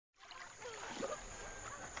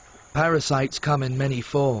Parasites come in many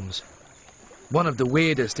forms. One of the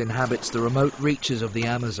weirdest inhabits the remote reaches of the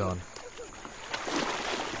Amazon.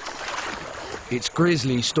 Its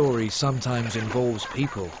grisly story sometimes involves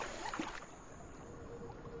people.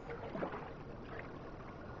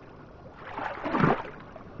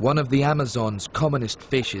 One of the Amazon's commonest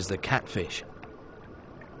fish is the catfish.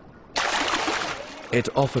 It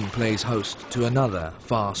often plays host to another,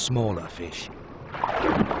 far smaller fish.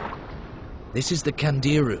 This is the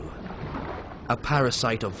Candirú, a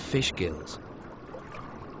parasite of fish gills.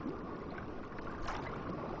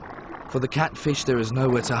 For the catfish, there is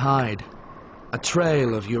nowhere to hide. A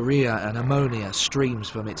trail of urea and ammonia streams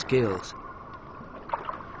from its gills.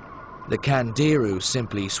 The Candirú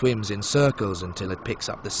simply swims in circles until it picks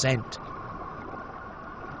up the scent.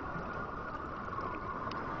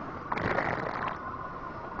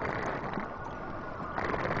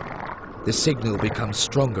 The signal becomes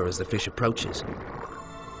stronger as the fish approaches.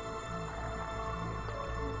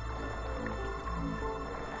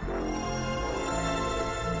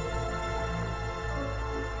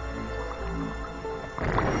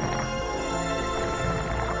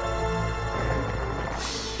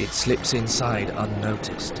 It slips inside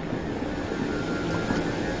unnoticed.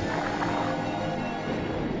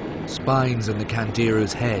 Spines in the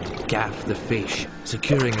Candirú's head gaff the fish,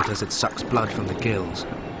 securing it as it sucks blood from the gills.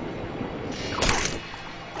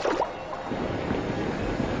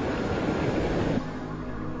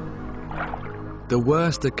 The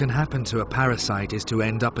worst that can happen to a parasite is to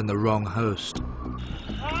end up in the wrong host.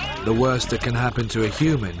 The worst that can happen to a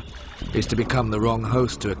human is to become the wrong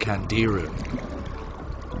host to a Candirú.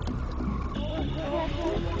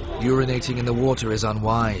 Urinating in the water is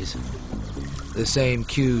unwise. The same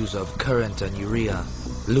cues of current and urea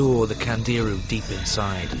lure the Candirú deep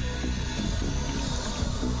inside.